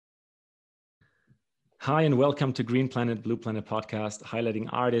Hi, and welcome to Green Planet, Blue Planet podcast, highlighting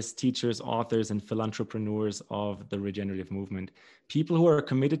artists, teachers, authors, and philanthropreneurs of the regenerative movement, people who are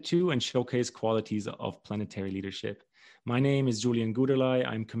committed to and showcase qualities of planetary leadership. My name is Julian Guderlei.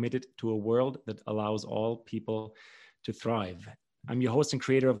 I'm committed to a world that allows all people to thrive. I'm your host and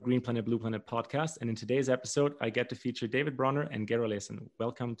creator of Green Planet, Blue Planet podcast. And in today's episode, I get to feature David Bronner and Gero Leysen.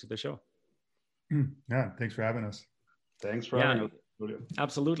 Welcome to the show. Yeah, thanks for having us. Thanks for having us.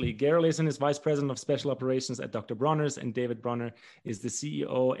 Absolutely. Gero Leysen is Vice President of Special Operations at Dr. Bronner's, and David Bronner is the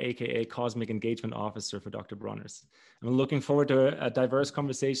CEO, aka Cosmic Engagement Officer for Dr. Bronner's. I'm looking forward to a diverse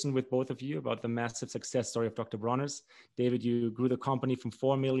conversation with both of you about the massive success story of Dr. Bronner's. David, you grew the company from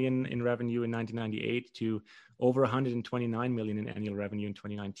 4 million in revenue in 1998 to over 129 million in annual revenue in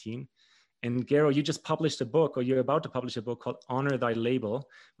 2019. And Gero, you just published a book, or you're about to publish a book called Honor Thy Label,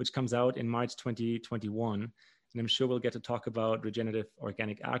 which comes out in March 2021. And I'm sure we'll get to talk about regenerative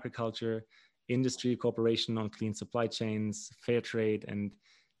organic agriculture, industry cooperation on clean supply chains, fair trade, and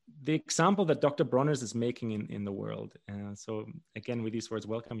the example that Dr. Bronner's is making in the world. So again, with these words,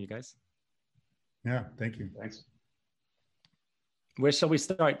 welcome you guys. Yeah, thank you. Thanks. Where shall we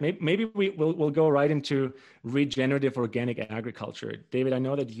start? Maybe we'll go right into regenerative organic agriculture. David, I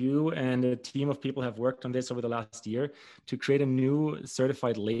know that you and a team of people have worked on this over the last year to create a new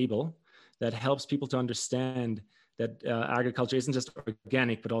certified label that helps people to understand that agriculture isn't just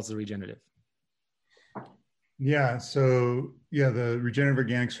organic, but also regenerative. Yeah, so the Regenerative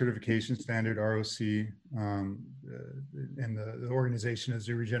Organic Certification Standard, ROC, and the organization is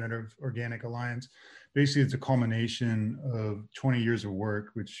the Regenerative Organic Alliance. Basically, it's a culmination of 20 years of work,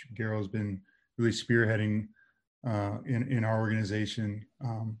 which Gero's been really spearheading in our organization.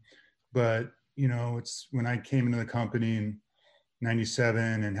 But, you know, it's when I came into the company in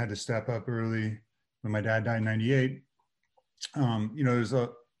 97 and had to step up early when my dad died in 98. There's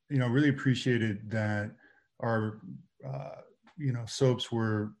really appreciated that our, soaps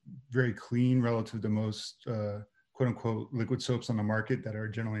were very clean relative to most quote unquote liquid soaps on the market that are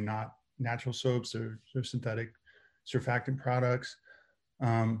generally not natural soaps. They're synthetic surfactant products.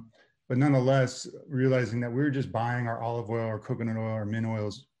 But nonetheless, realizing that we were just buying our olive oil, our coconut oil, our mint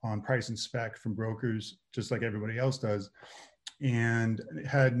oils on price and spec from brokers, just like everybody else does, and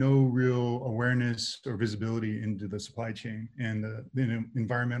had no real awareness or visibility into the supply chain and the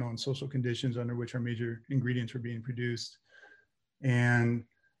environmental and social conditions under which our major ingredients were being produced. And,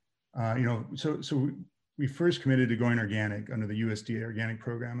 so we first committed to going organic under the USDA organic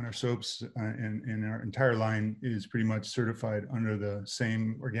program, and our soaps and our entire line is pretty much certified under the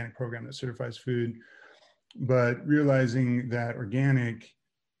same organic program that certifies food. But realizing that organic,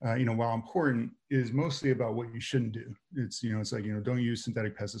 while important, is mostly about what you shouldn't do. It's like, don't use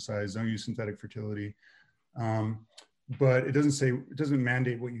synthetic pesticides, don't use synthetic fertility. But it doesn't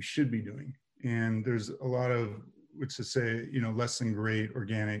mandate what you should be doing. And there's a lot of, which to say, less than great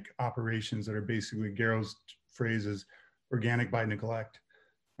organic operations that are basically, Gero's phrase is organic by neglect.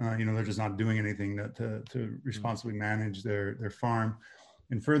 They're just not doing anything to responsibly manage their farm.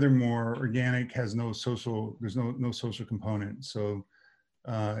 And furthermore, organic has no social component. So,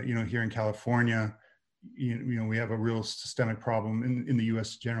 here in California, we have a real systemic problem in the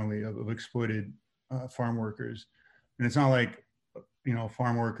U.S. generally of exploited farm workers, and it's not like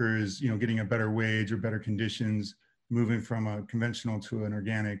farm workers getting a better wage or better conditions moving from a conventional to an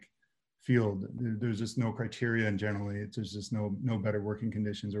organic field. There's just no criteria, and generally there's just no better working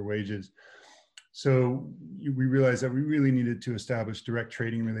conditions or wages. So we realized that we really needed to establish direct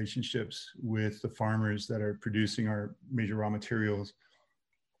trading relationships with the farmers that are producing our major raw materials.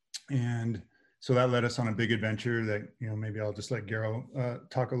 And so that led us on a big adventure that, maybe I'll just let Gero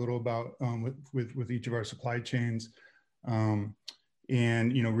talk a little about with each of our supply chains. And,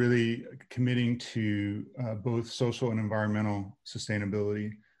 really committing to both social and environmental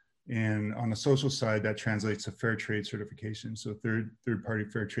sustainability. And on the social side, that translates to fair trade certification. So third-party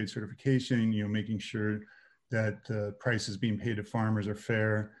fair trade certification, making sure that prices being paid to farmers are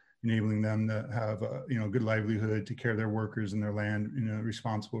fair, enabling them to have a good livelihood, take care of their workers and their land in a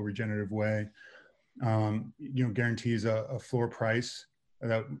responsible, regenerative way. Guarantees a floor price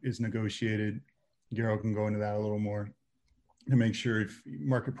that is negotiated. Gero can go into that a little more to make sure if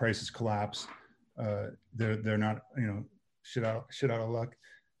market prices collapse, they're not shit out of luck.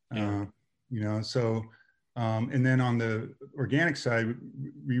 So. And then on the organic side,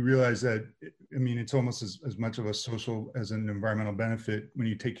 we realize that, it's almost as much of a social as an environmental benefit when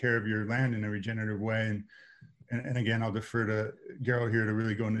you take care of your land in a regenerative way. And again, I'll defer to Gero here to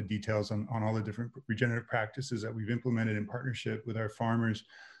really go into details on all the different regenerative practices that we've implemented in partnership with our farmers.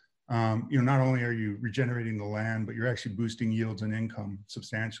 Not only are you regenerating the land, but you're actually boosting yields and income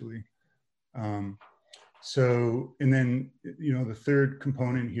substantially. So, and then, the third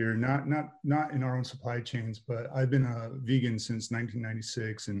component here, not in our own supply chains, but I've been a vegan since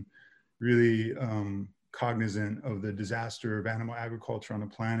 1996 and really cognizant of the disaster of animal agriculture on the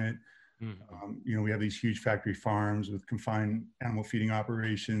planet. We have these huge factory farms with confined animal feeding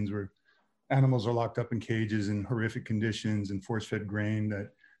operations where animals are locked up in cages in horrific conditions and force-fed grain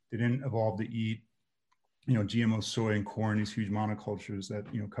that they didn't evolve to eat. GMO soy and corn, these huge monocultures that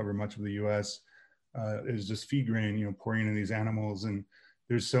cover much of the U.S. Is just feed grain, pouring into these animals, and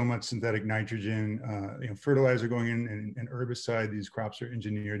there's so much synthetic nitrogen, fertilizer going in, and herbicide. These crops are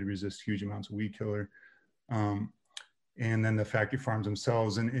engineered to resist huge amounts of weed killer, and then the factory farms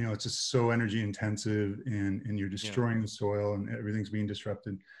themselves, and it's just so energy intensive, and you're destroying the soil, and everything's being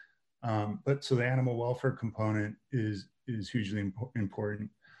disrupted. But so the animal welfare component is hugely important.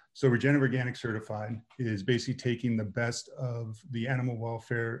 So Regenerative Organic Certified is basically taking the best of the animal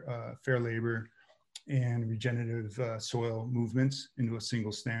welfare, fair labor, and regenerative soil movements into a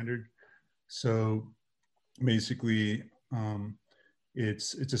single standard. So basically,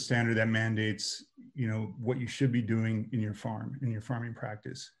 it's a standard that mandates, what you should be doing in your farming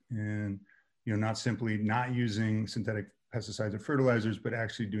practice, and not simply not using synthetic pesticides or fertilizers, but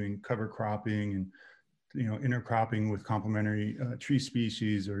actually doing cover cropping and intercropping with complementary tree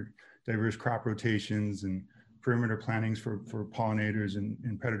species or diverse crop rotations and perimeter plantings for pollinators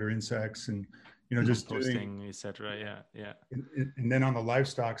and predator insects, and just doing, etc. Yeah. And then on the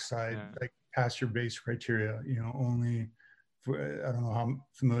livestock side, like pasture-based criteria, only for, I don't know how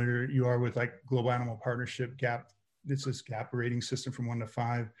familiar you are with like Global Animal Partnership GAP. It's this GAP rating system from 1 to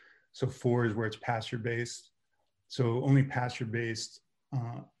 5. So 4 is where it's pasture-based. So only pasture-based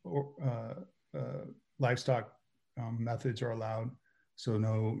livestock methods are allowed. So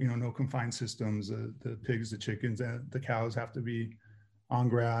no confined systems. The pigs, the chickens, and the cows have to be on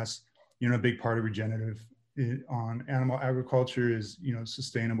grass. A big part of regenerative on animal agriculture is,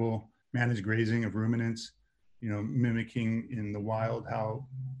 sustainable managed grazing of ruminants, mimicking in the wild how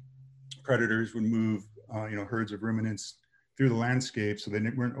predators would move, herds of ruminants through the landscape so they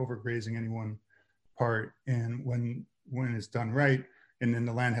weren't overgrazing any one part. And when it's done right, and then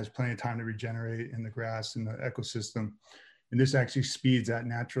the land has plenty of time to regenerate in the grass and the ecosystem. And this actually speeds that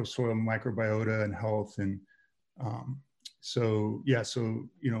natural soil microbiota and health. And so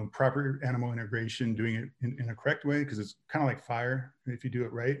proper animal integration, doing it in a correct way, because it's kind of like fire. If you do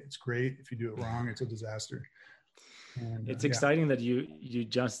it right, it's great. If you do it wrong, it's a disaster. And, it's exciting that you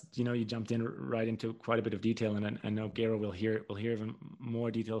just you jumped in right into quite a bit of detail, and I know Gero will hear even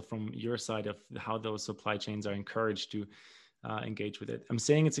more detail from your side of how those supply chains are encouraged to engage with it. I'm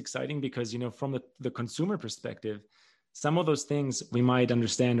saying it's exciting because from the consumer perspective, some of those things we might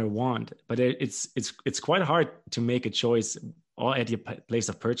understand or want, but it's quite hard to make a choice all at your place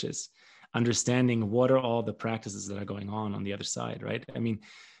of purchase, understanding what are all the practices that are going on the other side, right? I mean,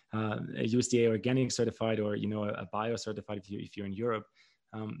 a USDA organic certified or a bio certified if you're in Europe,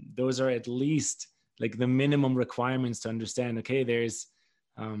 those are at least like the minimum requirements to understand. Okay, there's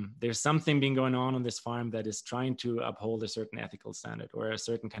something being going on this farm that is trying to uphold a certain ethical standard or a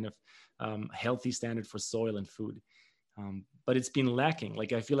certain kind of healthy standard for soil and food. But it's been lacking.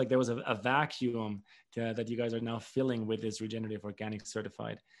 Like, I feel like there was a vacuum that you guys are now filling with this regenerative organic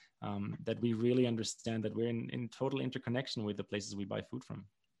certified, that we really understand that we're in total interconnection with the places we buy food from.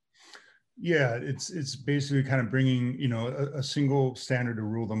 Yeah, it's basically kind of bringing, a single standard to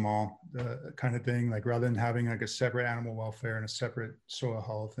rule them all, kind of thing. Like, rather than having like a separate animal welfare and a separate soil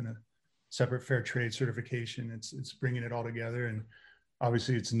health and a separate fair trade certification, it's bringing it all together. And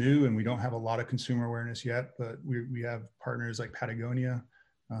obviously it's new and we don't have a lot of consumer awareness yet, but we have partners like Patagonia,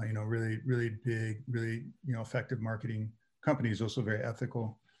 really, really big, really, effective marketing companies, also very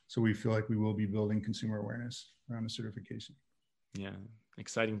ethical. So we feel like we will be building consumer awareness around the certification. Yeah,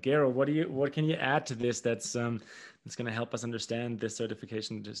 exciting. Gero, what can you add to this that's going to help us understand this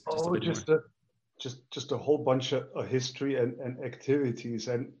certification just a bit more? Just a whole bunch of history and activities.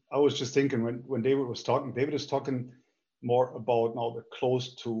 And I was just thinking when David was talking, David is talking more about now the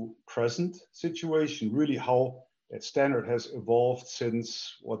close to present situation, really how that standard has evolved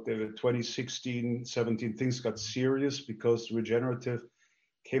since 2016, 17, things got serious because regenerative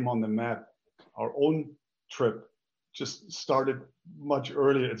came on the map. Our own trip just started much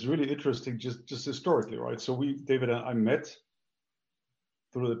earlier. It's really interesting, just historically, right? So David and I met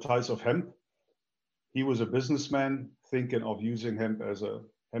through the ties of hemp. He was a businessman thinking of using hemp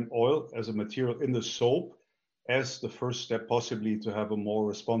oil as a material in the soap, as the first step possibly to have a more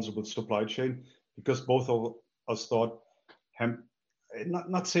responsible supply chain, because both of us thought hemp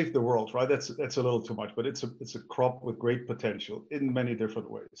not save the world, right? That's a little too much, but it's a crop with great potential in many different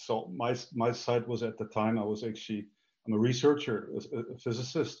ways. So my side was, at the time, I'm a researcher, a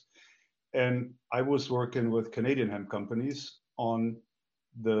physicist, and I was working with Canadian hemp companies on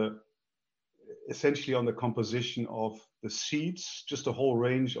essentially on the composition of the seeds, just a whole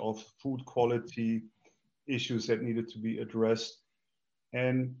range of food quality issues that needed to be addressed.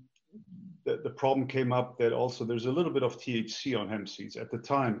 And the problem came up that also there's a little bit of THC on hemp seeds. At the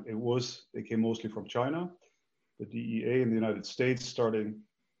time, they came mostly from China. The DEA in the United States started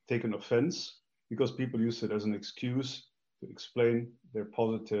taking offense because people use it as an excuse to explain their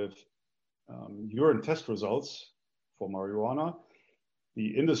positive urine test results for marijuana. The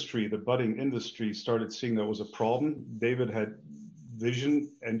industry, the budding industry, started seeing there was a problem. David had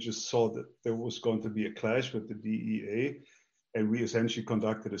vision and just saw that there was going to be a clash with the DEA. And we essentially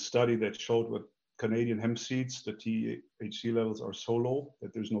conducted a study that showed with Canadian hemp seeds, the THC levels are so low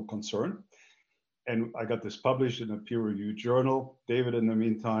that there's no concern. And I got this published in a peer-reviewed journal. David, in the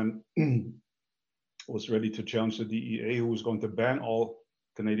meantime, was ready to challenge the DEA, who was going to ban all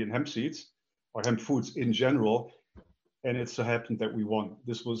Canadian hemp seeds or hemp foods in general. And it so happened that we won.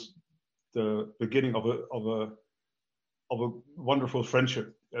 This was the beginning of a wonderful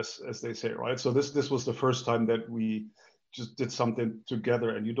friendship, as they say, right? So this was the first time that we just did something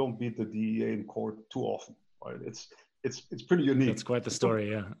together, and you don't beat the DEA in court too often, right? It's pretty unique. That's quite the story,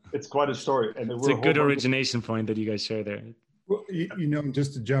 yeah. It's quite a story, and it's a good origination point that you guys share there. Well,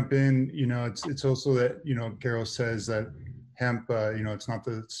 just to jump in, it's also that Garo says that hemp, it's not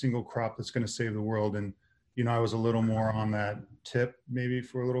the single crop that's going to save the world, and I was a little more on that tip maybe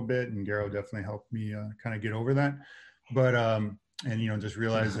for a little bit, and Garo definitely helped me kind of get over that, but and just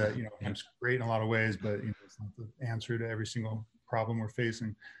realize that hemp's great in a lot of ways, but it's not the answer to every single problem we're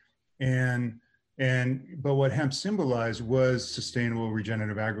facing. But what hemp symbolized was sustainable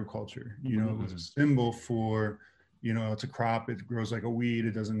regenerative agriculture. It was a symbol for it's a crop, it grows like a weed,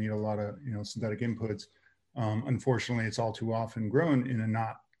 it doesn't need a lot of synthetic inputs. Unfortunately, it's all too often grown in a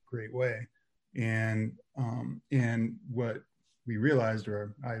not great way. And what we realized,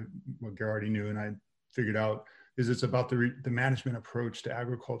 what Garo already knew and I figured out, is it's about the management approach to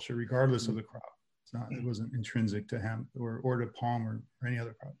agriculture, regardless of the crop. It wasn't intrinsic to hemp or to palm or any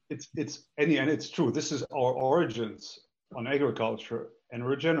other crop. And it's true. This is our origins on agriculture and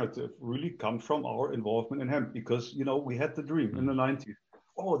regenerative really come from our involvement in hemp, because we had the dream in the 90s.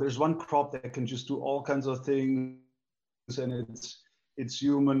 Oh, there's one crop that can just do all kinds of things, and it's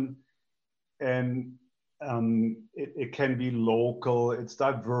human, and it can be local, it's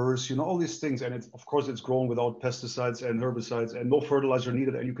diverse, all these things. And of course, it's grown without pesticides and herbicides and no fertilizer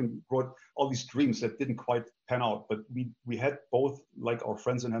needed. And you can grow all these dreams that didn't quite pan out. But we had both, like our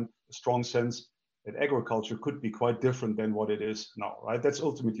friends in hemp, a strong sense that agriculture could be quite different than what it is now, right? That's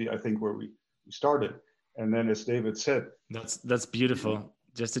ultimately, I think, where we started. And then, as David said, that's beautiful.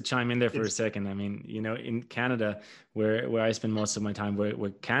 Just to chime in there for a second, I mean, in Canada, where I spend most of my time, where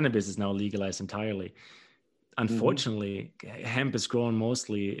cannabis is now legalized entirely, unfortunately, hemp is grown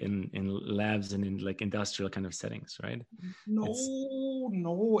mostly in labs and in like industrial kind of settings, right? No.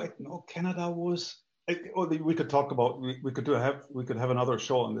 Canada was. We could talk about. We could have another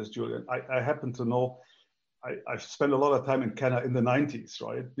show on this, Julian. I happen to know. I spent a lot of time in Canada in the 90s,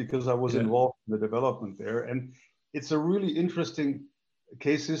 right? Because I was involved in the development there, and it's a really interesting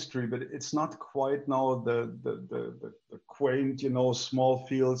case history, but it's not quite now the quaint, small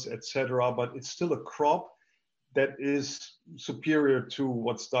fields, etc. But it's still a crop that is superior to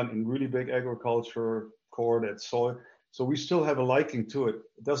what's done in really big agriculture, corn and soy. So we still have a liking to it.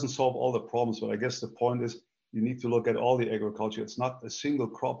 It doesn't solve all the problems, but I guess the point is you need to look at all the agriculture. It's not a single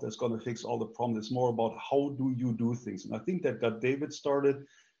crop that's going to fix all the problems. It's more about how do you do things. And I think that got David started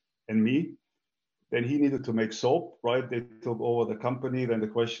and me. Then he needed to make soap, right? They took over the company. Then the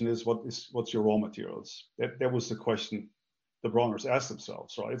question is, what's your raw materials? That was the question the Bronners asked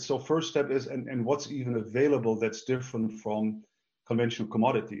themselves, right? So first step is, and what's even available that's different from conventional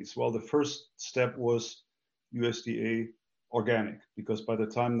commodities? Well, the first step was USDA organic, because by the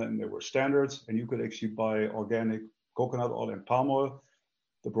time then there were standards and you could actually buy organic coconut oil and palm oil.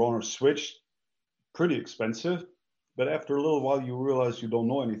 The Bronners switched, pretty expensive, but after a little while you realize you don't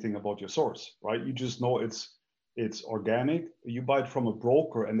know anything about your source, right? You just know it's organic. You buy it from a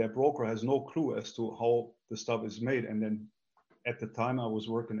broker, and that broker has no clue as to how the stuff is made. And then at the time I was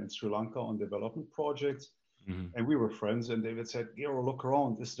working in Sri Lanka on development projects, and we were friends, and David said, Garo, look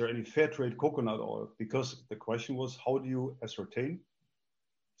around. Is there any fair trade coconut oil? Because the question was, how do you ascertain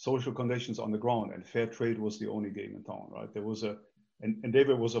social conditions on the ground? And fair trade was the only game in town, right? There was and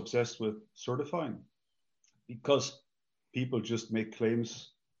David was obsessed with certifying, because people just make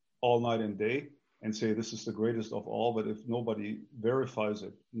claims all night and day and say this is the greatest of all, but if nobody verifies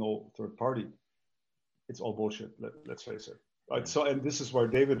it, no third party, it's all bullshit. Let's face it. Right. So, and this is where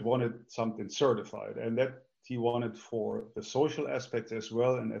David wanted something certified, and that he wanted for the social aspects as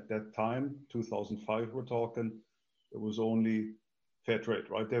well. And at that time, 2005, we're talking, it was only fair trade,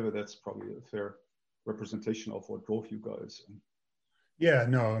 right, David? That's probably a fair representation of what drove you guys. Yeah,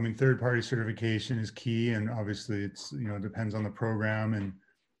 no, I mean, third-party certification is key, and obviously it's, you know, it depends on the program, and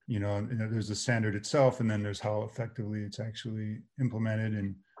you know, there's the standard itself, and then there's how effectively it's actually implemented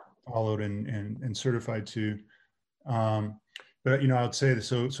and followed and certified to. But you know, I would say that,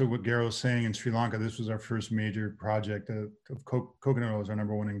 so what Garo was saying, in Sri Lanka, this was our first major project of coconut oil is our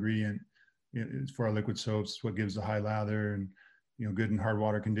number one ingredient. It's for our liquid soaps, what gives the high lather and, you know, good and hard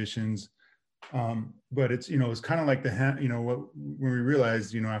water conditions. But it's, you know, it's kind of like the hemp, you know, when we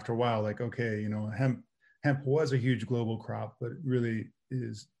realized, you know, after a while, like, okay, you know, hemp was a huge global crop, but it really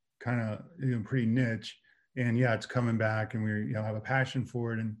is kind of, you know, pretty niche. And yeah, it's coming back, and we, you know, have a passion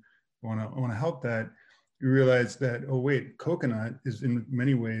for it and want to help that. We realized that, oh wait, coconut is in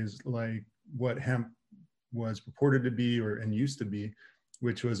many ways like what hemp was purported to be and used to be,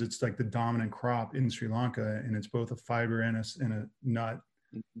 which was, it's like the dominant crop in Sri Lanka, and it's both a fiber and a nut.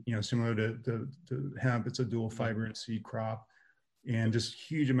 You know, similar to hemp, it's a dual fiber and seed crop, and just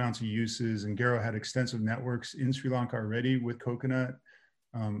huge amounts of uses. And Garo had extensive networks in Sri Lanka already with coconut.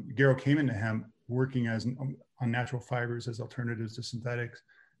 Garo came into hemp working on natural fibers as alternatives to synthetic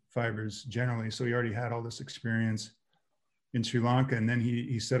fibers generally. So he already had all this experience in Sri Lanka. And then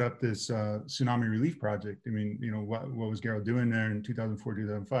he set up this tsunami relief project. I mean, you know, what was Garo doing there in 2004,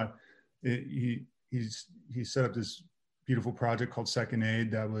 2005? He set up this beautiful project called Second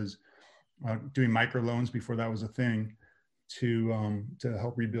Aid that was doing microloans before that was a thing, to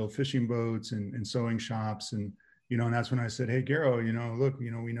help rebuild fishing boats and sewing shops. And, you know, and that's when I said, hey, Garo, you know, look,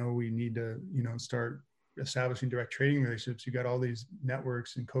 you know, we need to, you know, start establishing direct trading relationships. You got all these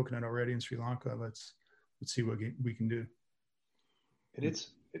networks in coconut already in Sri Lanka. Let's see what we can do. And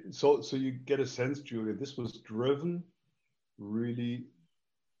it's so you get a sense, Julian, this was driven really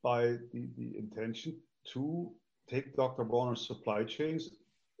by the intention to take Dr. Bronner's supply chains.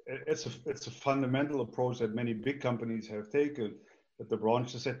 It's a fundamental approach that many big companies have taken. But the Bronner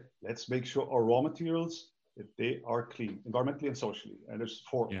just said, let's make sure our raw materials, that they are clean, environmentally and socially. And there's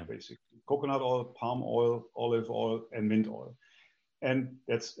four, basically: coconut oil, palm oil, olive oil, and mint oil. And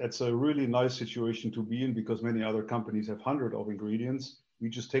that's a really nice situation to be in, because many other companies have hundreds of ingredients. We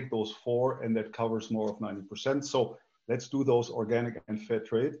just take those four, and that covers more of 90%. So let's do those organic and fair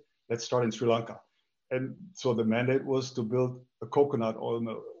trade. Let's start in Sri Lanka. And so the mandate was to build a coconut oil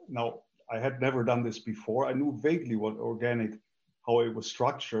mill. Now, I had never done this before. I knew vaguely what organic, how it was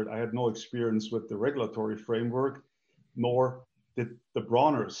structured. I had no experience with the regulatory framework, nor did the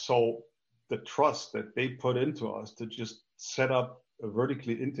Bronners. So the trust that they put into us to just set up a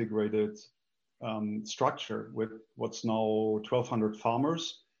vertically integrated structure with what's now 1,200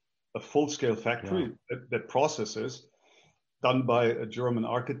 farmers, a full-scale factory that processes, done by a German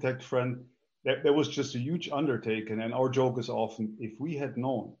architect friend. There was just a huge undertaking. And our joke is often, if we had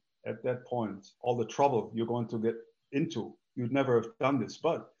known at that point all the trouble you're going to get into, you'd never have done this.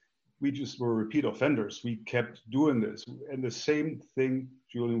 But we just were repeat offenders. We kept doing this. And the same thing,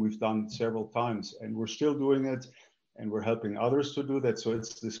 Julian, we've done several times, and we're still doing it, and we're helping others to do that. So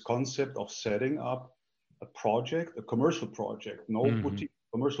it's this concept of setting up a project, a commercial project, no boutique,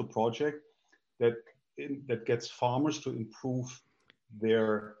 commercial project that gets farmers to improve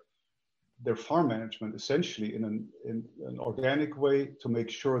their farm management, essentially in an organic way, to make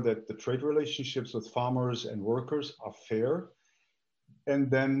sure that the trade relationships with farmers and workers are fair. And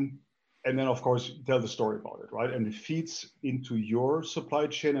then of course, tell the story about it, right? And it feeds into your supply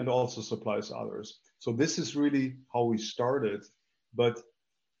chain and also supplies others. So this is really how we started, but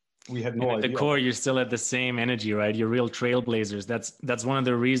we had no idea. At the core, you're still at the same energy, right? You're real trailblazers. That's one of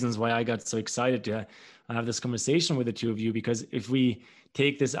the reasons why I got so excited to have this conversation with the two of you, because if we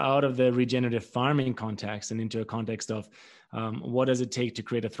take this out of the regenerative farming context and into a context of what does it take to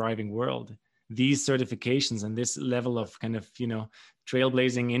create a thriving world, these certifications and this level of kind of, you know,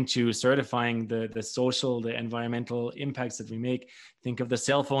 trailblazing into certifying the social, the environmental impacts that we make. Think of the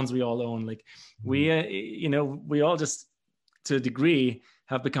cell phones we all own. Like we all just, to a degree,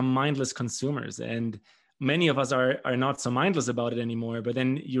 have become mindless consumers, and many of us are not so mindless about it anymore. But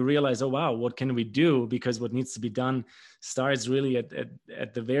then you realize, oh wow, what can we do? Because what needs to be done starts really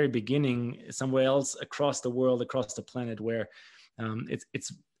at the very beginning, somewhere else across the world, across the planet, where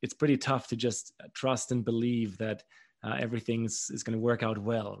it's pretty tough to just trust and believe that everything is going to work out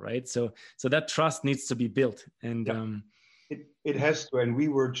well, right? So that trust needs to be built, and It has to, and we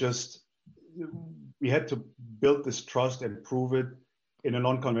had to build this trust and prove it in a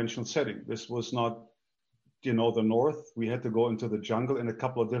non-conventional setting. This was not, the north. We had to go into the jungle in a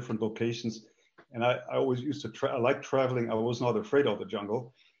couple of different locations. And I always used to I like traveling. I was not afraid of the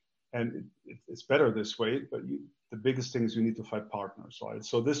jungle. And it's better this way, but the biggest thing is you need to find partners, right?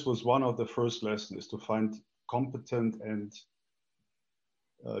 So this was one of the first lessons, to find competent and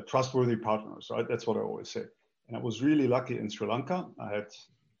trustworthy partners, right? That's what I always say. And I was really lucky in Sri Lanka. I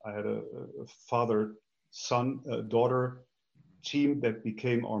had a father, son, daughter team that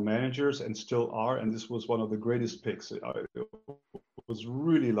became our managers and still are. And this was one of the greatest picks. I was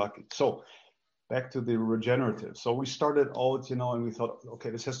really lucky. So back to the regenerative. So we started out, and we thought, okay,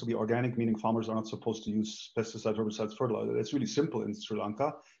 this has to be organic, meaning farmers are not supposed to use pesticides, herbicides, fertilizer. It's really simple in Sri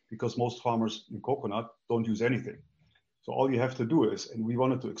Lanka because most farmers in coconut don't use anything. So all you have to do is, and we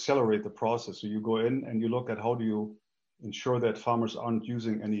wanted to accelerate the process. So you go in and you look at how do you ensure that farmers aren't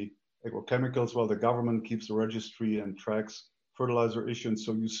using any agrochemicals. Well, the government keeps the registry and tracks fertilizer issuance.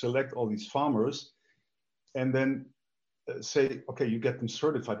 So you select all these farmers and then say, okay, you get them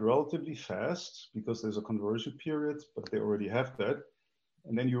certified relatively fast because there's a conversion period, but they already have that.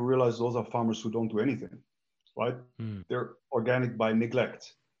 And then you realize those are farmers who don't do anything, right? They're organic by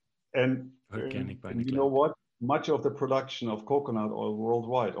neglect. And you know what? Much of the production of coconut oil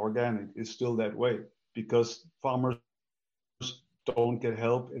worldwide, organic, is still that way because farmers don't get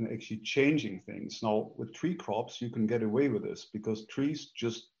help in actually changing things. Now, with tree crops, you can get away with this because trees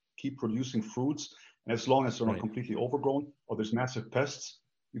just keep producing fruits. And as long as they're not completely overgrown or there's massive pests,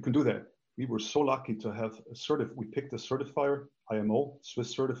 you can do that. We were so lucky to have we picked a certifier, IMO,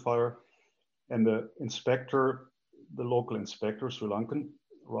 Swiss certifier, and the inspector, the local inspector, Sri Lankan,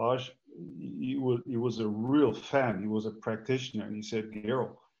 Raj, he was a real fan. He was a practitioner. And he said,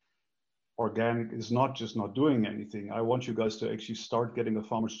 Gero, organic is not just not doing anything. I want you guys to actually start getting the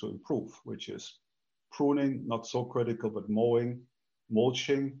farmers to improve, which is pruning, not so critical, but mowing,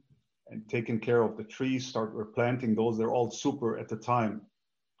 mulching, and taking care of the trees, start replanting those. They're all super at the time.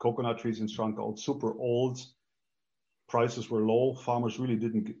 Coconut trees in Sri Lanka, all super old. Prices were low. Farmers really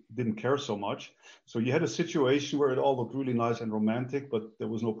didn't care so much. So you had a situation where it all looked really nice and romantic, but there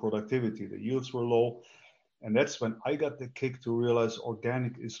was no productivity. The yields were low. And that's when I got the kick to realize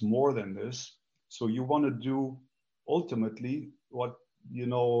organic is more than this. So you want to do ultimately what,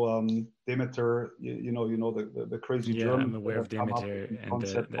 Demeter, the crazy German. I'm aware of Demeter and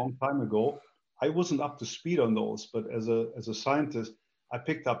concept a long time ago. I wasn't up to speed on those, but as a scientist, I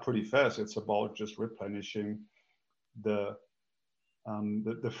picked up pretty fast. It's about just replenishing the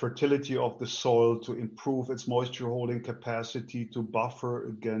fertility of the soil to improve its moisture holding capacity, to buffer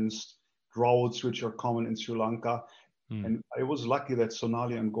against droughts, which are common in Sri Lanka. And I was lucky that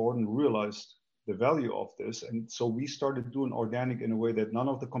Sonali and Gordon realized the value of this. And so we started doing organic in a way that none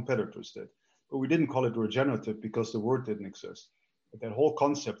of the competitors did. But we didn't call it regenerative because the word didn't exist. But that whole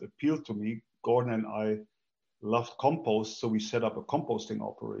concept appealed to me. Gordon and I loved compost, so we set up a composting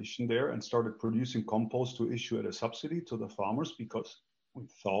operation there and started producing compost to issue at a subsidy to the farmers because we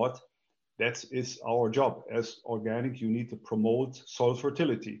thought that is our job. As organic, you need to promote soil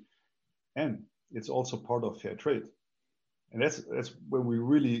fertility. And it's also part of fair trade. And that's when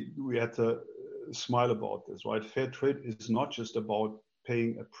we had to smile about this, right? Fair trade is not just about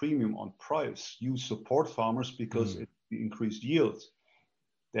paying a premium on price. You support farmers because it increased yields.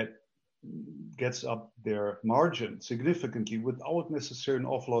 That gets up their margin significantly without necessarily an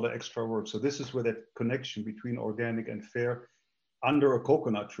awful lot of extra work. So this is where that connection between organic and fair under a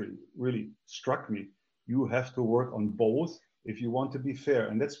coconut tree really struck me. You have to work on both if you want to be fair.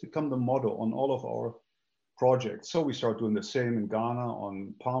 And that's become the motto on all of our projects. So we start doing the same in Ghana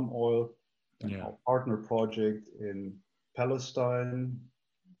on palm oil, and our partner project in Palestine,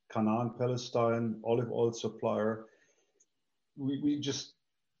 Canaan, Palestine, olive oil supplier. We just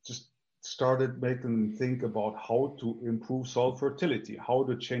started making them think about how to improve soil fertility, how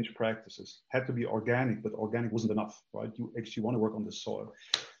to change practices. Had to be organic, but organic wasn't enough, right? You actually want to work on the soil.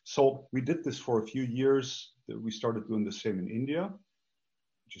 So we did this for a few years. We started doing the same in India,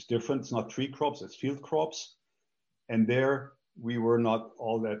 which is different. It's not tree crops, it's field crops. And there we were not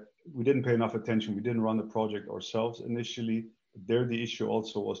all that, we didn't pay enough attention. We didn't run the project ourselves initially. There, the issue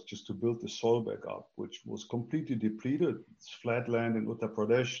also was just to build the soil back up, which was completely depleted. It's flat land in Uttar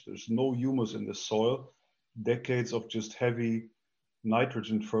Pradesh. There's no humus in the soil. Decades of just heavy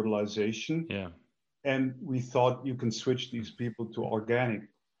nitrogen fertilization. Yeah. And we thought you can switch these people to organic,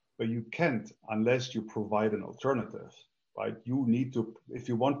 but you can't unless you provide an alternative, right? You need to, if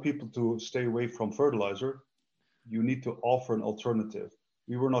you want people to stay away from fertilizer, you need to offer an alternative.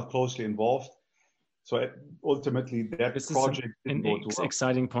 We were not closely involved. So ultimately, that this project is didn't go too well.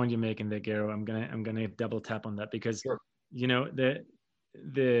 exciting point you're making there, Gero. I'm gonna double tap on that because Sure. you know the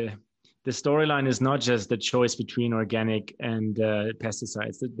storyline is not just the choice between organic and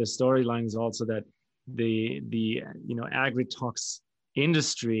pesticides. The storyline is also that the you know agritox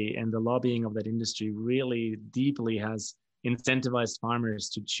industry and the lobbying of that industry really deeply has incentivized farmers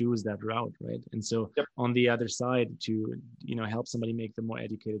to choose that route, right? And so Yep. on the other side, to you know help somebody make the more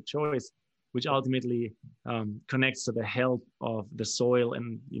educated choice, which ultimately connects to the health of the soil and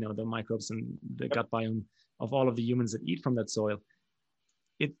you know the microbes and the Yep. gut biome of all of the humans that eat from that soil.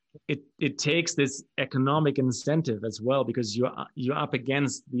 It takes this economic incentive as well, because you're up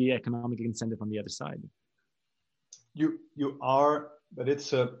against the economic incentive on the other side. You are, but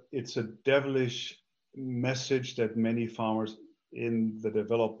it's a devilish message that many farmers in the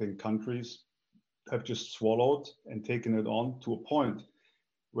developing countries have just swallowed and taken it on to a point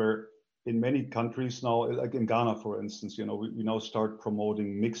where in many countries now, like in Ghana, for instance, you know, we now start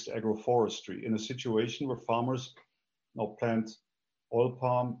promoting mixed agroforestry in a situation where farmers now plant oil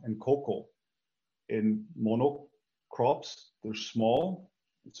palm and cocoa in monocrops. They're small,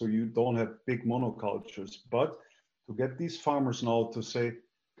 so you don't have big monocultures. But to get these farmers now to say,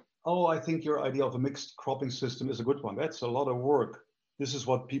 oh, I think your idea of a mixed cropping system is a good one. That's a lot of work. This is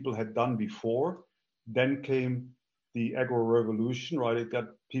what people had done before. Then came the agro revolution, right? It got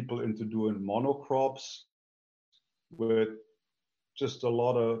people into doing monocrops with just a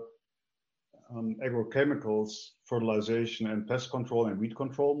lot of agrochemicals, fertilization and pest control and weed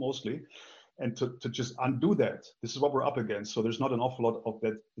control mostly. And to just undo that, this is what we're up against. So there's not an awful lot of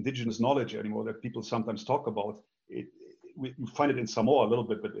that indigenous knowledge anymore that people sometimes talk about. We find it in Samoa a little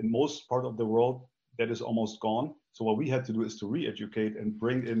bit, but in most part of the world, that is almost gone. So what we had to do is to re-educate and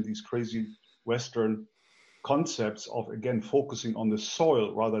bring in these crazy Western concepts of, again, focusing on the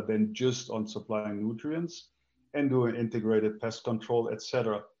soil rather than just on supplying nutrients and doing integrated pest control,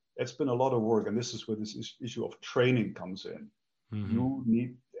 etc. It's been a lot of work, and this is where this issue of training comes in. Mm-hmm. You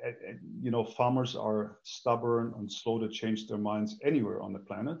need, you know, farmers are stubborn and slow to change their minds anywhere on the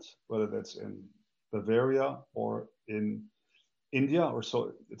planet, whether that's in Bavaria or in India or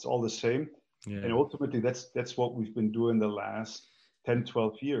so, it's all the same. Yeah. And ultimately, that's what we've been doing the last 10,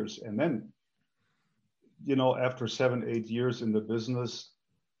 12 years. And then, you know, after 7, 8 years in the business,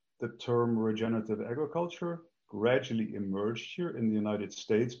 the term regenerative agriculture gradually emerged here in the United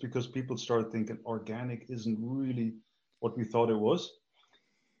States because people started thinking organic isn't really what we thought it was.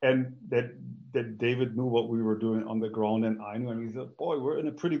 And that David knew what we were doing on the ground, and I knew, and we thought, boy, we're in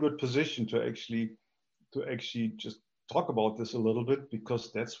a pretty good position to actually just talk about this a little bit,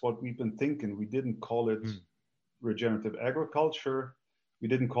 because that's what we've been thinking. We didn't call it regenerative agriculture. We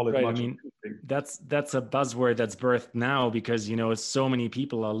didn't call it much. I mean, that's a buzzword that's birthed now because, you know, so many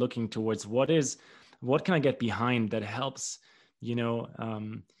people are looking towards what can I get behind that helps, you know,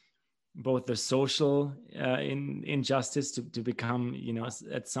 both the social injustice to become, you know,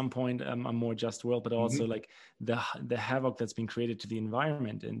 at some point a more just world, but also like the havoc that's been created to the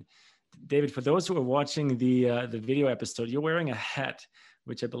environment. And David, for those who are watching the video episode, you're wearing a hat,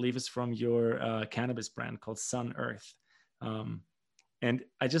 which I believe is from your cannabis brand called Sun Earth. And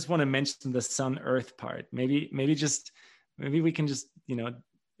I just want to mention the Sun Earth part. Maybe we can just, you know,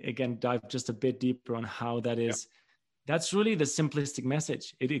 again, dive just a bit deeper on how that is. Yeah. That's really the simplistic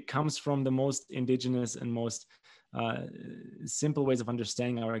message. It comes from the most indigenous and most simple ways of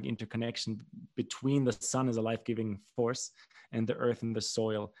understanding our interconnection between the sun as a life-giving force and the earth and the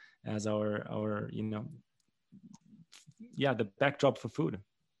soil as our you know, the backdrop for food.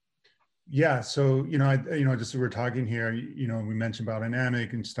 Yeah. So, you know, just as we're talking here, you know, we mentioned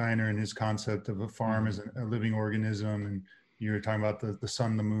biodynamic and Steiner and his concept of a farm as a living organism. And you were talking about the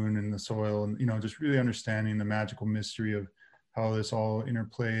sun, the moon, and the soil, and, you know, just really understanding the magical mystery of how this all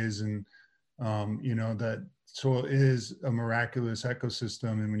interplays. And, you know, that soil is a miraculous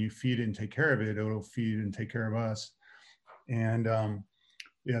ecosystem. And when you feed it and take care of it, it'll feed and take care of us. And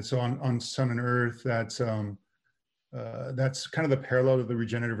so on Sun and Earth, that's kind of the parallel to the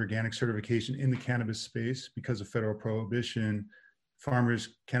regenerative organic certification in the cannabis space. Because of federal prohibition,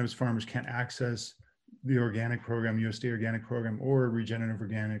 cannabis farmers can't access the organic program, USDA organic program, or regenerative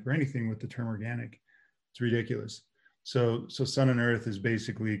organic, or anything with the term organic. It's ridiculous. So Sun and Earth is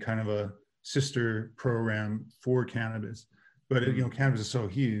basically kind of a sister program for cannabis. But you know, cannabis is so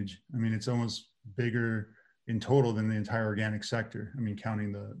huge. I mean, it's almost bigger in total than the entire organic sector. I mean,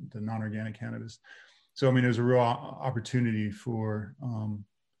 counting the non-organic cannabis. So, I mean, there's a real opportunity for,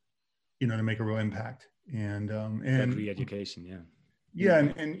 you know, to make a real impact and re-education. Yeah. Yeah.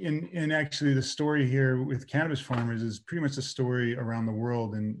 And actually the story here with cannabis farmers is pretty much the story around the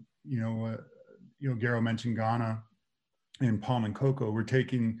world. And, you know, Garo mentioned Ghana and palm and cocoa. We're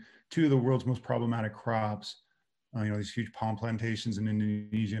taking two of the world's most problematic crops, these huge palm plantations in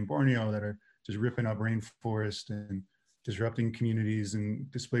Indonesia and Borneo that are just ripping up rainforest and disrupting communities and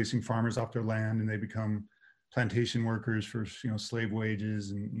displacing farmers off their land, and they become plantation workers for slave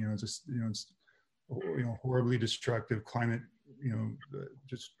wages, and it's horribly destructive climate,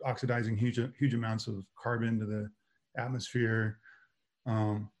 just oxidizing huge amounts of carbon to the atmosphere.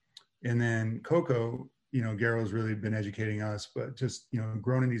 And then cocoa, Garo's really been educating us, but just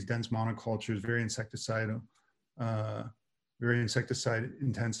grown in these dense monocultures, very insecticide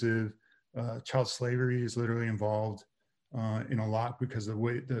intensive. Child slavery is literally involved in a lot, because the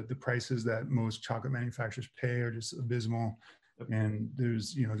way the prices that most chocolate manufacturers pay are just abysmal, and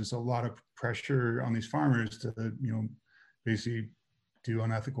there's just a lot of pressure on these farmers to basically do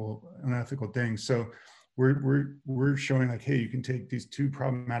unethical things. So we're showing like, hey, you can take these two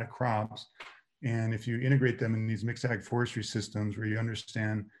problematic crops, and if you integrate them in these mixed ag forestry systems where you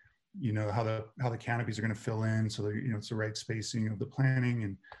understand how the canopies are going to fill in, so that it's the right spacing of the planting,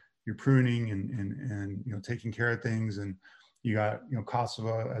 and you're pruning and taking care of things, and you got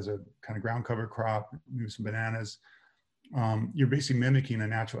cassava as a kind of ground cover crop, maybe some bananas. You're basically mimicking a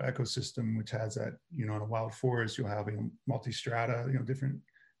natural ecosystem, which has that, in a wild forest, you'll have multi-strata, different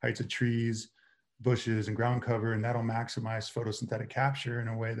heights of trees, bushes, and ground cover, and that'll maximize photosynthetic capture in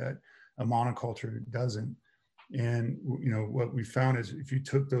a way that a monoculture doesn't. And what we found is, if you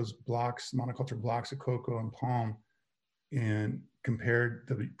took those monoculture blocks of cocoa and palm, and compared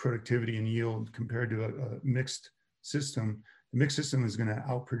the productivity and yield compared to a mixed system, the mixed system is going to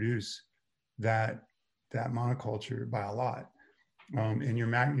outproduce that monoculture by a lot. And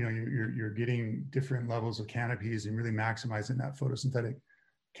you're getting different levels of canopies and really maximizing that photosynthetic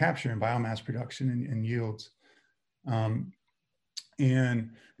capture and biomass production and yields.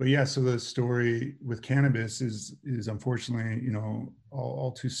 So the story with cannabis is unfortunately,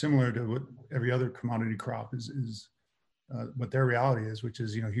 all too similar to what every other commodity crop is what their reality is, which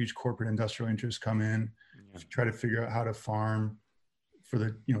is, huge corporate industrial interests come in, try to figure out how to farm for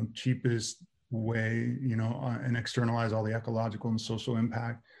the, cheapest way, and externalize all the ecological and social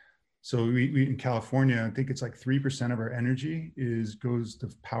impact. So we in California, I think it's like 3% of our energy goes to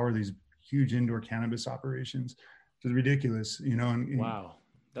power these huge indoor cannabis operations. It's ridiculous, Wow,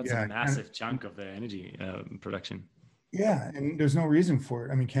 that's a massive chunk of the energy production. Yeah, and there's no reason for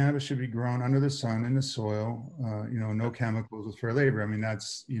it. I mean, cannabis should be grown under the sun in the soil, no chemicals with fair labor. I mean,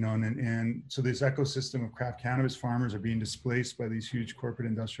 that's, and so this ecosystem of craft cannabis farmers are being displaced by these huge corporate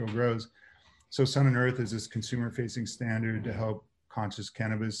industrial grows. So Sun and Earth is this consumer-facing standard to help conscious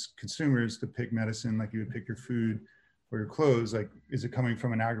cannabis consumers to pick medicine like you would pick your food or your clothes. Like, is it coming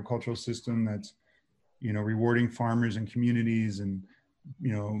from an agricultural system that's, rewarding farmers and communities and,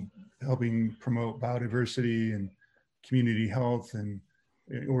 helping promote biodiversity and community health,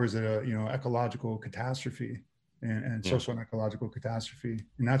 or is it a ecological catastrophe and social and ecological catastrophe?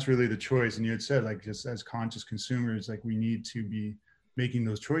 And that's really the choice. And you had said, like, just as conscious consumers, like, we need to be making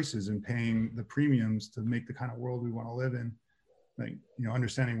those choices and paying the premiums to make the kind of world we want to live in. Like,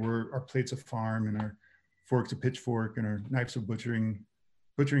 understanding where our plates of farm and our forks of pitchfork and our knives of butchering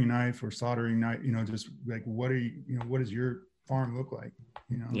knife or soldering knife, just like, what does your farm look like?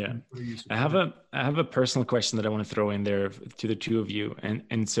 I have a personal question that I want to throw in there to the two of you.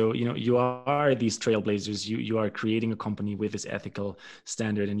 And so, you are these trailblazers, you are creating a company with this ethical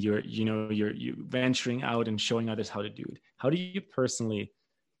standard, and you're venturing out and showing others how to do it. How do you personally,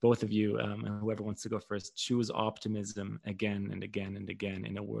 both of you, and whoever wants to go first, choose optimism again and again and again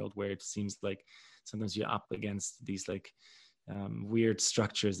in a world where it seems like sometimes you're up against these weird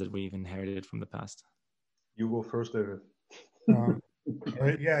structures that we've inherited from the past? You go first, David.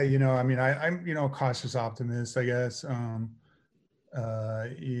 Yeah, I'm a cautious optimist, I guess.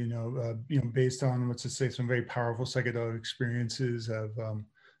 Based on, let's just say, some very powerful psychedelic experiences, have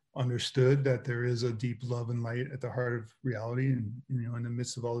understood that there is a deep love and light at the heart of reality, and in the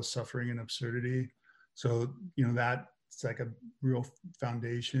midst of all the suffering and absurdity. So that's like a real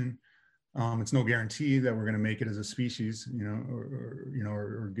foundation. It's no guarantee that we're going to make it as a species,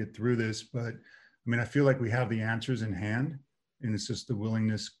 or get through this, but I mean, I feel like we have the answers in hand, and it's just the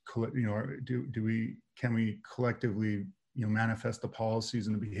willingness, can we collectively, manifest the policies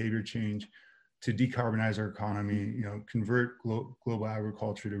and the behavior change to decarbonize our economy, convert global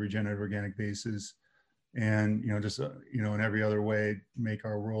agriculture to regenerative organic bases, and, in every other way, make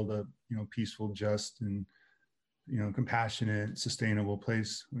our world a, peaceful, just, and, compassionate, sustainable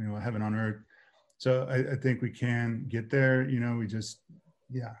place, heaven on earth. So I think we can get there, it's just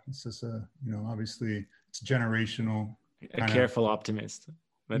obviously it's generational. A careful optimist.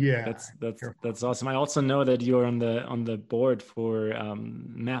 But Yeah, that's awesome. I also know that you're on the board for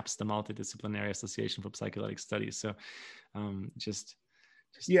MAPS, the Multidisciplinary Association for Psychedelic Studies. So just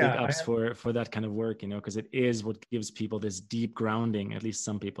big yeah, ups for that kind of work, because it is what gives people this deep grounding, at least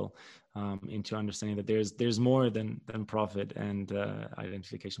some people, into understanding that there's more than profit and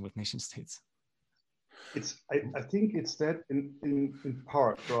identification with nation states. I think it's that in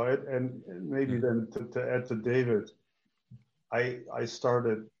part, right? And maybe then to add to David, I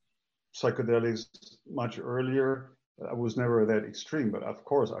started psychedelics much earlier. I was never that extreme, but of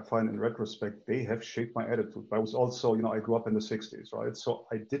course, I find in retrospect, they have shaped my attitude. But I was also, I grew up in the 60s, right? So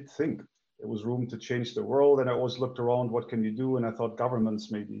I did think there was room to change the world. And I always looked around, what can you do? And I thought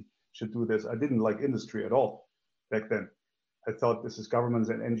governments maybe should do this. I didn't like industry at all back then. I thought this is governments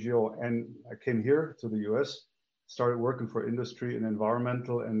and NGO. And I came here to the US, started working for industry and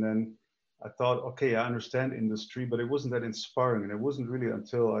environmental, and then I thought, okay, I understand industry, but it wasn't that inspiring. And it wasn't really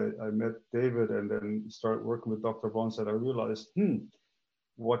until I met David and then started working with Dr. Bons that I realized,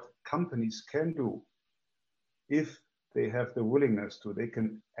 what companies can do if they have the willingness to, they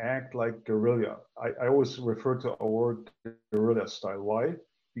can act like guerrilla. I always refer to our word guerrilla style. Why?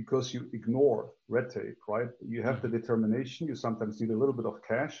 Because you ignore red tape, right? You have the determination, you sometimes need a little bit of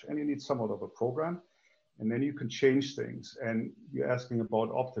cash, and you need somewhat of a program. And then you can change things. And you're asking about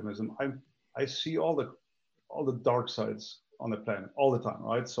optimism. I see all the dark sides on the planet all the time,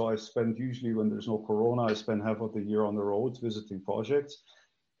 right? So I spend usually when there's no corona, I spend half of the year on the road visiting projects,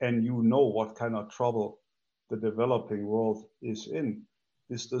 and what kind of trouble the developing world is in.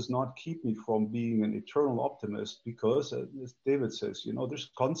 This does not keep me from being an eternal optimist because, as David says,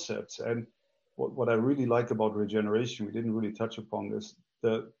 there's concepts. And what I really like about regeneration, we didn't really touch upon this,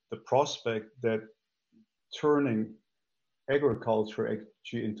 the prospect that turning agriculture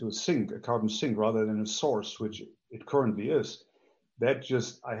actually into a carbon sink rather than a source, which it currently is, that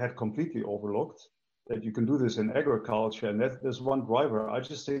just I had completely overlooked that you can do this in agriculture. And there's one driver. I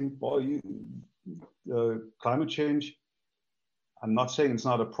just think, climate change, I'm not saying it's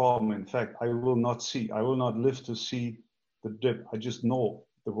not a problem. In fact, I will not live to see the dip. I just know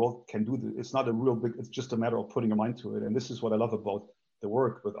the world can do this. It's not a real big, it's just a matter of putting your mind to it. And this is what I love about the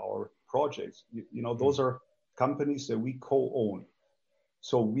work with our projects. Those are companies that we co-own.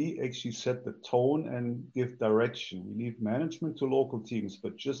 So we actually set the tone and give direction. We leave management to local teams,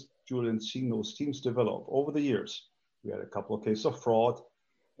 but just Julian, seeing those teams develop over the years. We had a couple of cases of fraud,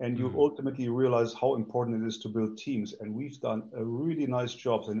 and you ultimately realize how important it is to build teams. And we've done a really nice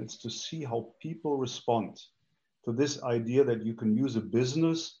job, and it's to see how people respond to this idea that you can use a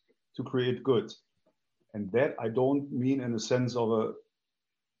business to create good. And that I don't mean in the sense of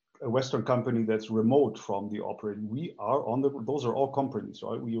a Western company that's remote from the operating. We are those are all companies,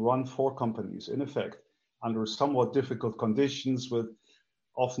 right? We run 4 companies in effect under somewhat difficult conditions with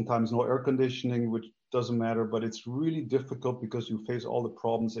oftentimes no air conditioning, which doesn't matter, but it's really difficult because you face all the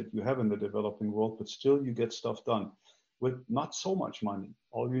problems that you have in the developing world, but still you get stuff done with not so much money.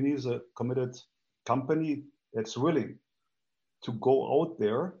 All you need is a committed company that's willing to go out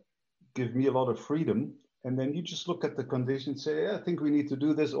there, give me a lot of freedom. And then you just look at the conditions, say, I think we need to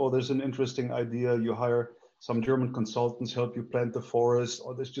do this, or there's an interesting idea. You hire some German consultants, help you plant the forest,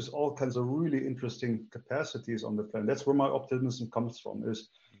 or there's just all kinds of really interesting capacities on the planet. That's where my optimism comes from, is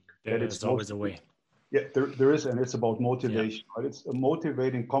that it's always a way. Yeah, there is, and it's about motivation, right? It's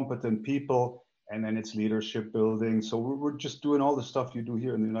motivating competent people, and then it's leadership building. So we're just doing all the stuff you do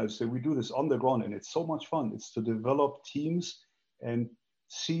here in the United States. We do this on the ground, and it's so much fun. It's to develop teams and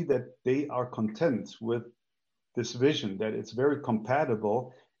see that they are content with this vision, that it's very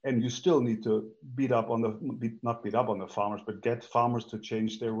compatible, and you still need to not beat up on the farmers, but get farmers to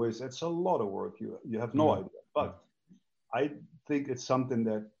change their ways. That's a lot of work. You have no idea. But I think it's something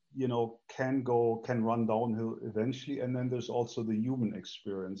that, can run downhill eventually. And then there's also the human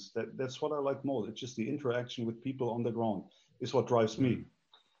experience. That's what I like most. It's just the interaction with people on the ground is what drives me.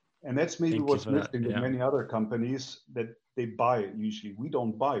 And that's maybe what's missing with many other companies, that they buy usually. We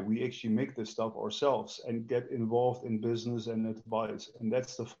don't buy. We actually make this stuff ourselves and get involved in business and advice. And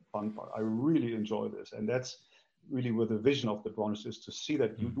that's the fun part. I really enjoy this. And that's really where the vision of the Broners is, to see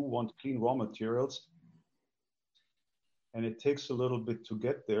that you do want clean raw materials. And it takes a little bit to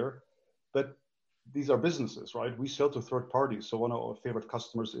get there. But these are businesses, right? We sell to third parties. So one of our favorite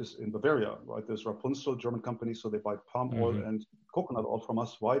customers is in Bavaria, right? There's Rapunzel, German company. So they buy palm oil and coconut oil from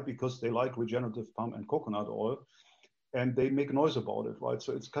us. Why? Because they like regenerative palm and coconut oil, and they make noise about it, right?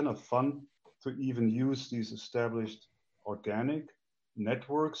 So it's kind of fun to even use these established organic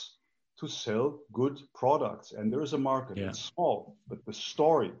networks to sell good products. And there is a market. It's small, but the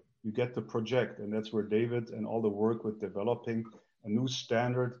story you get to project, and that's where David and all the work with developing a new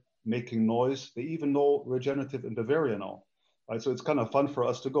standard, making noise. They even know regenerative in Bavaria now, right? So it's kind of fun for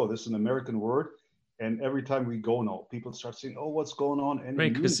us to go. This is an American word. And every time we go now, people start saying, "Oh, what's going on?" And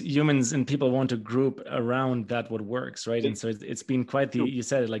right, because humans and people want to group around that what works, right? And so it's been quite the, you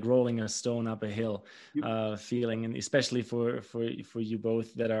said it, like rolling a stone up a hill feeling, and especially for you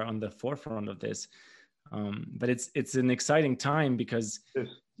both that are on the forefront of this. But it's an exciting time because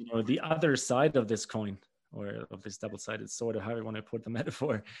you know the other side of this coin, or of this double-sided sword, or however you want to put the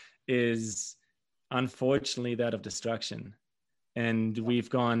metaphor, is unfortunately that of destruction. And we've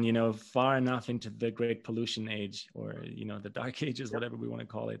gone, you know, far enough into the great pollution age, or, you know, the dark ages, whatever we want to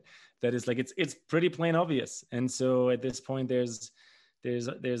call it, that is like, it's pretty plain obvious. And so at this point, there's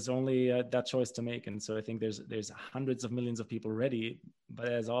only that choice to make. And so I think there's hundreds of millions of people ready, but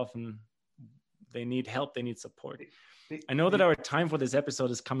as often they need help, they need support. I know that our time for this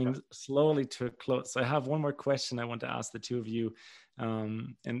episode is coming slowly to a close. So I have one more question I want to ask the two of you,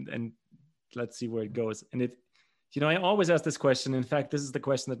 and let's see where it goes. And you know, I always ask this question. In fact, this is the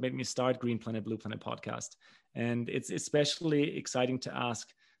question that made me start Green Planet, Blue Planet podcast. And it's especially exciting to ask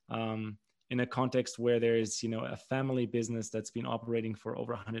in a context where there's, you know, a family business that's been operating for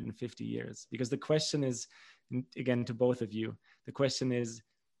over 150 years. Because the question is, again, to both of you, the question is,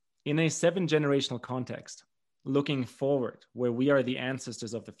 in a 7-generational context, looking forward, where we are the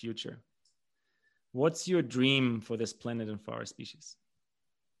ancestors of the future, what's your dream for this planet and for our species?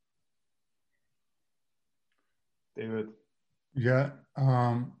 David. Yeah.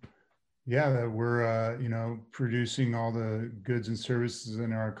 That we're, you know, producing all the goods and services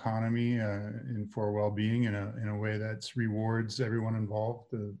in our economy and for well-being in a way that's rewards everyone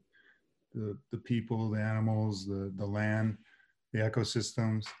involved, the people, the animals, the land, the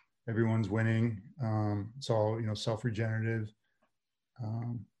ecosystems. Everyone's winning. It's all, you know, self-regenerative.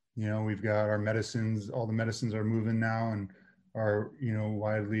 You know, we've got our medicines, all the medicines are moving now and are, you know,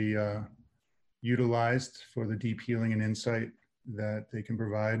 widely utilized for the deep healing and insight that they can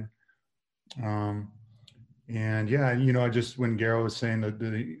provide. And yeah, you know, just when Garo was saying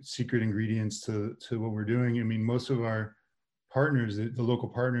the secret ingredients to what we're doing, I mean, most of our partners, the local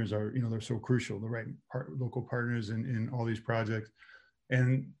partners are, you know, they're so crucial, the right local partners in all these projects.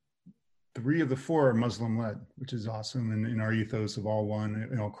 And 3 of the 4 are Muslim led, which is awesome. And in our ethos of all one,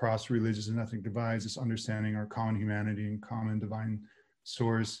 you know, cross religious and nothing divides, this understanding our common humanity and common divine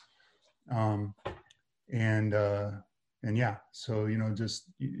source. And yeah, so, you know,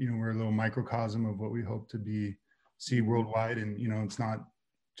 just, you know, we're a little microcosm of what we hope to see worldwide. And, you know, it's not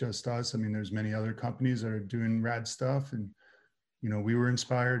just us. I mean, there's many other companies that are doing rad stuff, and, you know, we were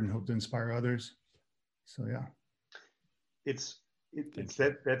inspired and hope to inspire others. So, yeah. That's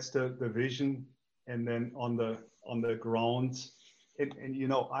the vision. And then on the grounds, and, you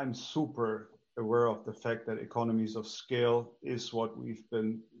know, I'm super aware of the fact that economies of scale is what we've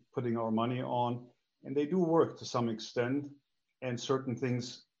been putting our money on, and they do work to some extent. And certain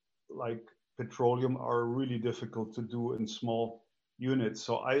things like petroleum are really difficult to do in small units.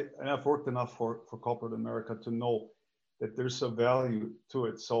 So I've worked enough for corporate America to know that there's a value to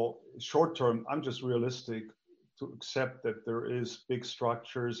it. So short term, I'm just realistic to accept that there is big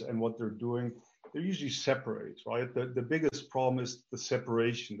structures, and what they're doing, they're usually separate, right? The biggest problem is the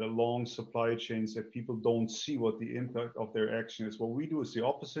separation, the long supply chains that people don't see what the impact of their action is. What we do is the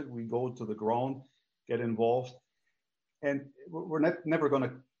opposite. We go to the ground, get involved, and we're never going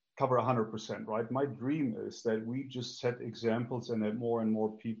to cover 100%, right? My dream is that we just set examples and that more and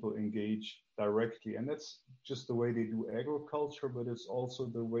more people engage directly. And that's just the way they do agriculture, but it's also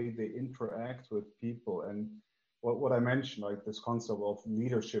the way they interact with people. And what I mentioned, like this concept of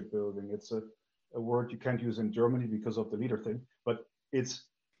leadership building, it's a word you can't use in Germany because of the leader thing, but it's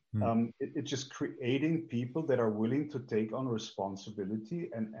just creating people that are willing to take on responsibility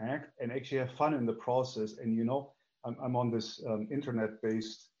and act and actually have fun in the process. And, you know, I'm on this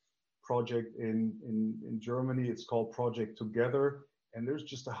internet-based project in Germany. It's called Project Together. And there's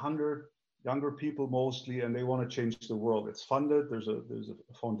just 100 younger people mostly, and they want to change the world. It's funded. There's a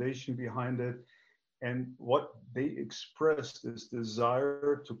foundation behind it. And what they expressed is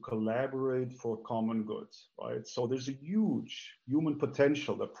desire to collaborate for common goods, right? So there's a huge human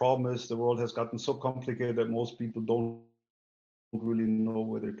potential. The problem is the world has gotten so complicated that most people don't really know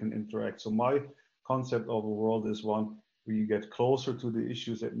where they can interact. So my concept of a world is one where you get closer to the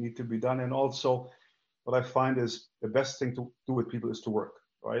issues that need to be done. And also what I find is the best thing to do with people is to work.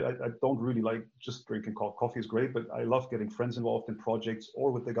 Right? I don't really like just drinking coffee. Coffee is great, but I love getting friends involved in projects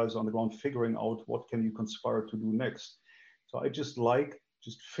or with the guys on the ground, figuring out what can you conspire to do next. So I just like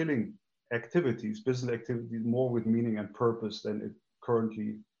just filling activities, business activities, more with meaning and purpose than it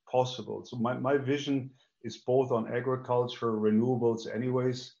currently possible. So my vision is both on agriculture, renewables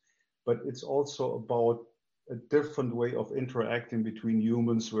anyways, but it's also about a different way of interacting between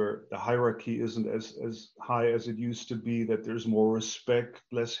humans where the hierarchy isn't as high as it used to be, that there's more respect,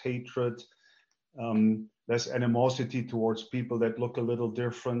 less hatred, less animosity towards people that look a little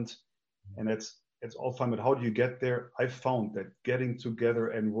different. And it's all fun, but how do you get there? I found that getting together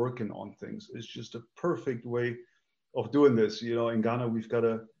and working on things is just a perfect way of doing this. You know, in Ghana, we've got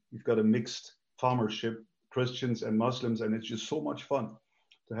a mixed farmership, Christians and Muslims, and it's just so much fun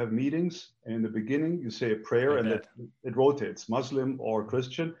to have meetings. And in the beginning, you say a prayer and it rotates, Muslim or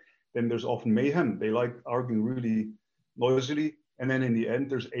Christian. Then there's often mayhem. They like arguing really noisily. And then in the end,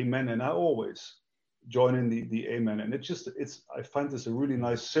 there's amen. And I always join in the amen. And I find this a really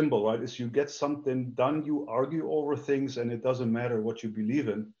nice symbol, right? Is you get something done, you argue over things, and it doesn't matter what you believe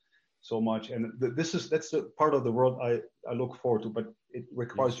in so much. And that's the part of the world I look forward to, but it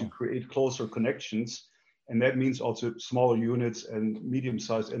requires you create closer connections. And that means also smaller units and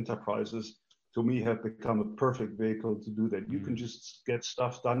medium-sized enterprises, to me, have become a perfect vehicle to do that. You can just get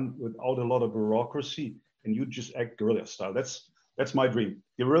stuff done without a lot of bureaucracy, and you just act guerrilla style. That's my dream.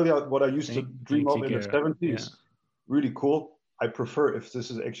 Guerrilla, what I used to dream of in the 70s, really cool. I prefer if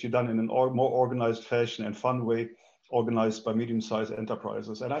this is actually done in a more organized fashion and fun way, organized by medium-sized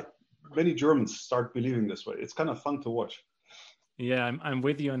enterprises. And many Germans start believing this way. It's kind of fun to watch. Yeah, I'm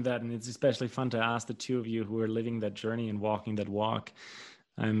with you on that. And it's especially fun to ask the two of you who are living that journey and walking that walk.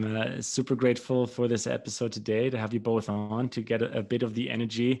 I'm super grateful for this episode today, to have you both on, to get a bit of the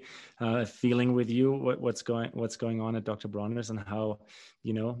energy feeling with you, what's going on at Dr. Bronner's, and how,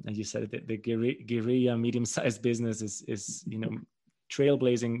 you know, as you said, the guerrilla medium-sized business is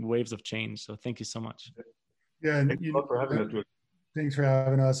trailblazing waves of change. So thank you so much. Yeah, and thanks a lot for having us. Thanks for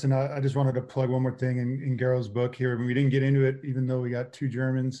having us. And I just wanted to plug one more thing in Gero's book here. We didn't get into it, even though we got two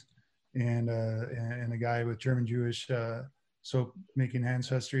Germans and a guy with German-Jewish soap making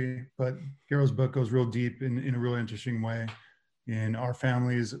ancestry. But Gero's book goes real deep in a real interesting way in our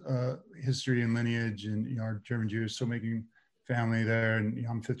family's history and lineage, and our German-Jewish soap making family there. And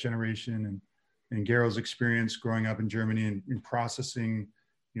I'm fifth generation, and Gero's experience growing up in Germany and processing,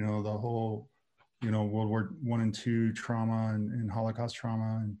 the whole World War I and II trauma and Holocaust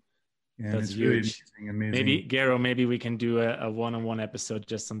trauma, and that's it's huge. Really amazing. Maybe we can do a one-on-one episode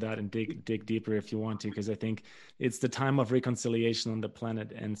just on that and dig deeper if you want to, because I think it's the time of reconciliation on the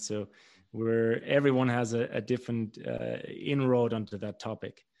planet, and so everyone has a different inroad onto that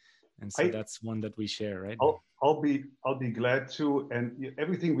topic, and so that's one that we share, right? I'll be glad to, and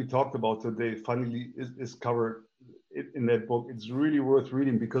everything we talked about today finally is covered in that book. It's really worth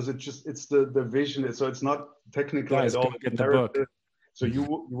reading because it's the vision. So it's not technical at all. Get the book. So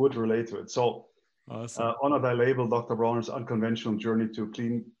you would relate to it. So awesome. Honor Thy Label, Dr. Bronner's Unconventional Journey to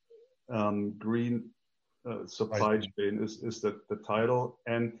Clean Green Supply Chain is the title,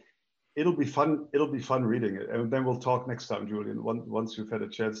 and it'll be fun. It'll be fun reading it, and then we'll talk next time, Julian. Once you've had a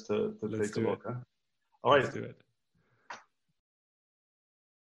chance to take a look. Huh? All right. Let's do it.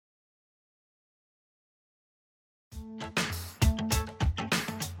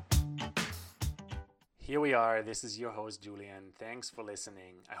 Here we are. This is your host, Julian. Thanks for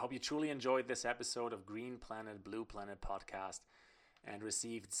listening. I hope you truly enjoyed this episode of Green Planet, Blue Planet podcast and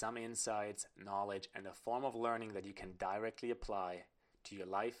received some insights, knowledge, and a form of learning that you can directly apply to your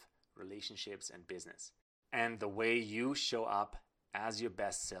life, relationships, and business, and the way you show up as your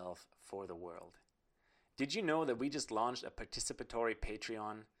best self for the world. Did you know that we just launched a participatory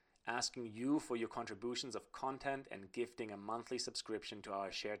Patreon asking you for your contributions of content and gifting a monthly subscription to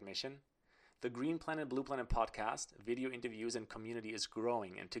our shared mission? The Green Planet, Blue Planet podcast, video interviews, and community is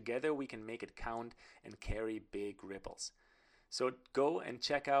growing, and together we can make it count and carry big ripples. So go and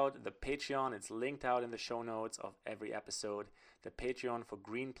check out the Patreon. It's linked out in the show notes of every episode. The Patreon for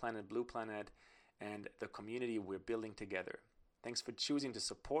Green Planet, Blue Planet, and the community we're building together. Thanks for choosing to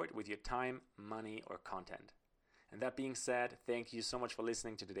support with your time, money, or content. And that being said, thank you so much for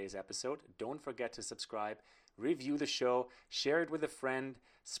listening to today's episode. Don't forget to subscribe, review the show, share it with a friend,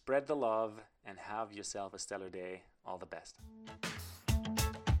 spread the love, and have yourself a stellar day. All the best.